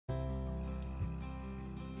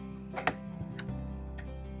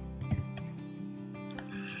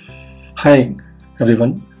Hi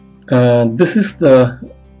everyone, this is the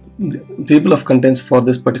table of contents for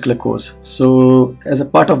this particular course. So as a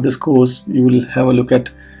part of this course you will have a look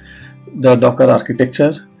at the Docker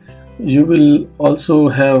architecture. You will also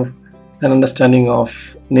have an understanding of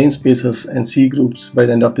namespaces and C groups by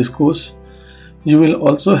the end of this course. You will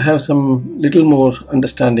also have some little more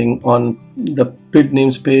understanding on the PID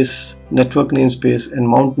namespace, network namespace and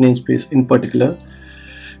mount namespace in particular.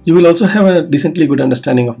 You will also have a decently good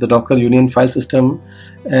understanding of the Docker Union file system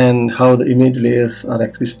and how the image layers are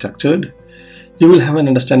actually structured. You will have an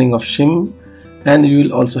understanding of Shim, and you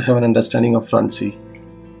will also have an understanding of Runc.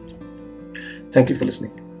 Thank you for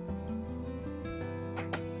listening.